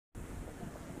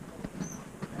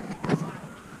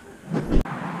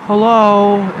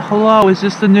Hello, is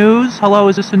this the news? Hello,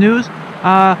 is this the news?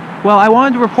 Well, I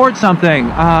wanted to report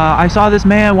something. I saw this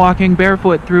man walking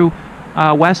barefoot through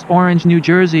West Orange, New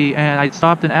Jersey, and I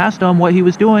stopped and asked him what he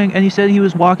was doing, and he said he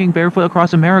was walking barefoot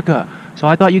across America. So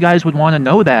I thought you guys would want to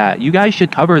know that. You guys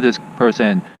should cover this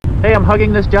person. Hey, I'm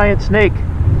hugging this giant snake.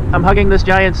 I'm hugging this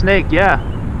giant snake, yeah.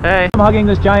 Hey, I'm hugging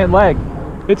this giant leg.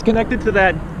 It's connected to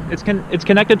that. It's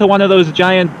connected to one of those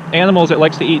giant animals that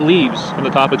likes to eat leaves from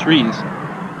the top of trees.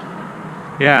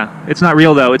 Yeah, it's not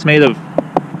real though. It's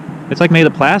like made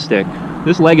of plastic.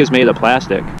 This leg is made of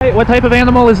plastic. Hey, what type of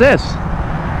animal is this?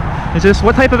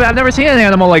 What type of, I've never seen an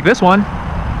animal like this one.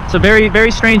 It's a very, very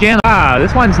strange animal. Ah,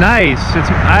 this one's nice.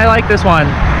 I like this one.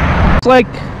 It's like,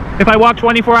 if I walk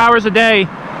 24 hours a day,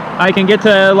 I can get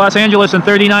to Los Angeles in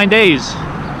 39 days.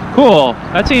 Cool,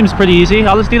 that seems pretty easy.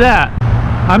 I'll just do that.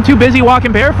 I'm too busy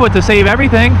walking barefoot to save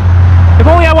everything. If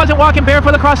only I wasn't walking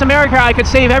barefoot across America, I could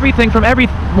save everything from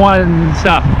everyone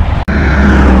stuff.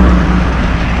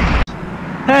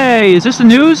 Hey, is this the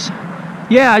news?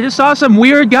 Yeah, I just saw some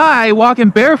weird guy walking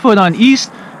barefoot on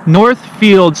East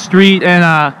Northfield Street in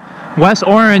West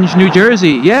Orange, New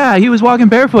Jersey. Yeah, he was walking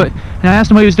barefoot. And I asked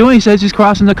him what he was doing. He says he's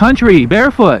crossing the country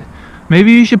barefoot.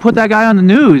 Maybe you should put that guy on the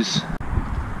news.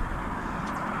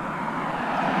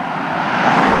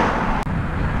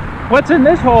 What's in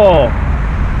this hole?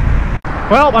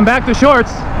 Well, I'm back to shorts.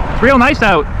 It's real nice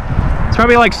out. It's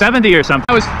probably like 70 or something.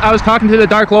 I was talking to the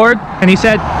Dark Lord, and he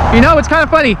said, you know, it's kind of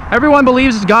funny. Everyone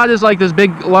believes God is like this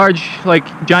big, large, like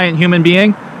giant human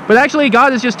being, but actually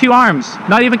God is just two arms,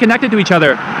 not even connected to each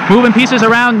other, moving pieces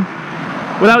around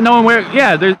without knowing where.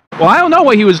 Yeah, well, I don't know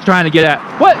what he was trying to get at.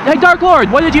 What? Hey, Dark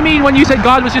Lord, what did you mean when you said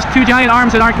God was just two giant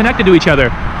arms that aren't connected to each other?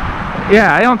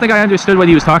 Yeah, I don't think I understood what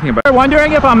he was talking about. You're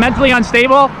wondering if I'm mentally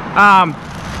unstable?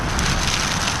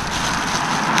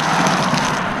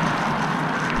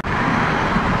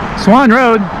 Swan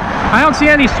Road? I don't see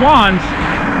any swans.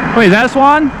 Wait, is that a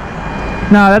swan?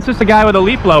 No, that's just a guy with a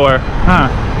leaf blower. Huh.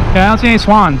 Yeah, I don't see any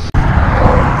swans.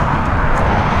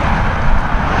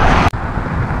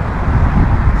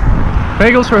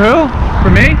 Bagels for who? For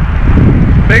me?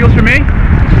 Bagels for me?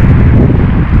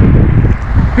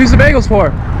 Who's the bagels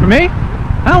for? For me?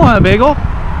 I don't want a bagel.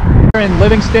 We're in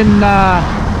Livingston,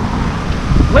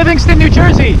 New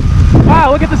Jersey. Wow,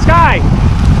 look at the sky.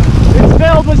 It's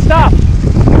filled with stuff.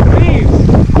 Leaves. It's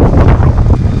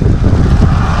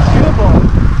beautiful.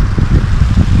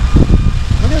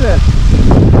 Look at this.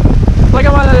 It's like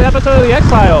I'm on an episode of The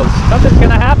X-Files. Something's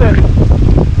gonna happen.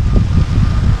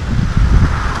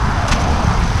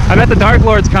 I bet the Dark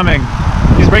Lord's coming.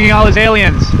 He's bringing all his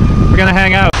aliens. We're gonna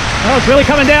hang out. Oh, it's really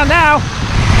coming down now.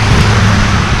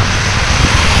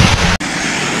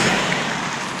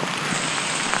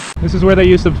 This is where they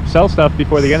used to sell stuff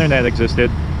before the internet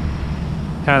existed.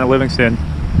 Kind of Livingston.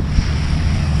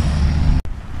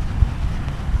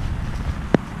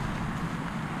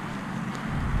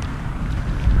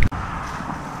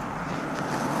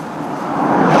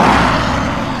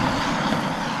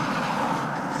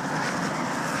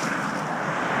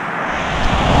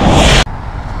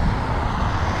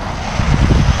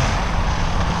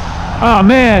 Oh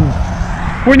man,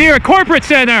 we're near a corporate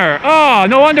center. Oh,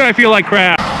 no wonder I feel like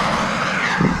crap.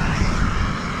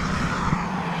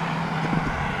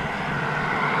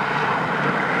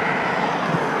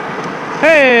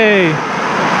 Hey,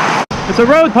 it's a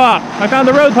road pop. I found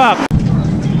a road pop.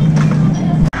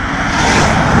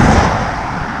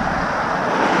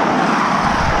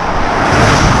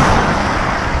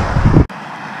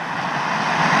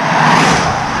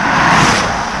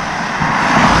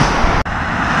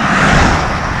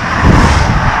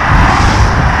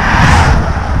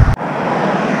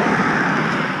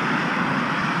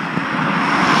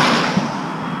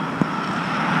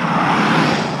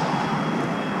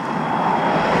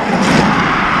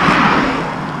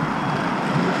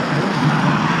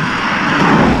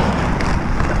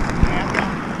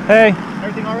 Hey.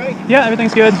 Everything all right? Yeah,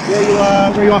 everything's good. Yeah,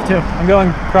 where are you off to? I'm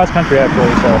going cross country actually,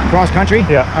 so. Cross country?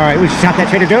 Yeah. All right, we shop at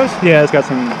Trader Joe's? Yeah, it's got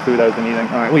some food I've been eating.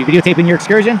 All right, what, are you videotaping your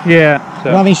excursion? Yeah. So.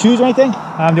 You don't have any shoes or anything?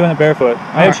 I'm doing it barefoot.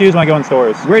 I have shoes when I go in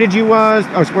stores. Where did you, where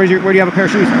do you have a pair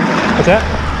of shoes? What's that?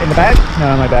 In the bag?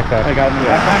 No, in my backpack. I got it in the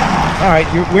backpack? All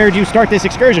right, where did you start this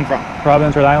excursion from?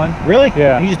 Providence, Rhode Island. Really?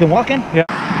 Yeah. You just been walking? Yeah.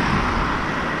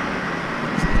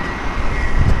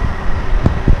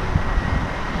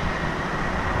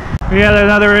 We had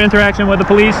another interaction with the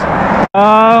police.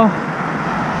 Oh.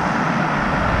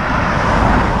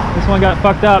 This one got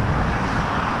fucked up.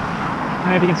 I don't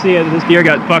know if you can see it. This deer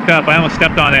got fucked up. I almost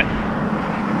stepped on it.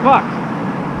 Fuck.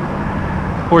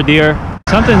 Poor deer.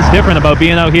 Something's different about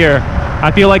being out here.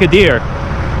 I feel like a deer.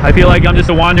 I feel like I'm just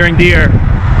a wandering deer.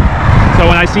 So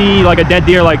when I see like a dead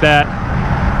deer like that,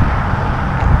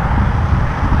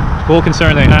 it's a little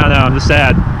concerning. I don't know, I'm just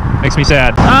sad. Makes me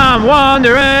sad. I'm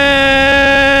wondering,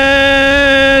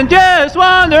 yeah!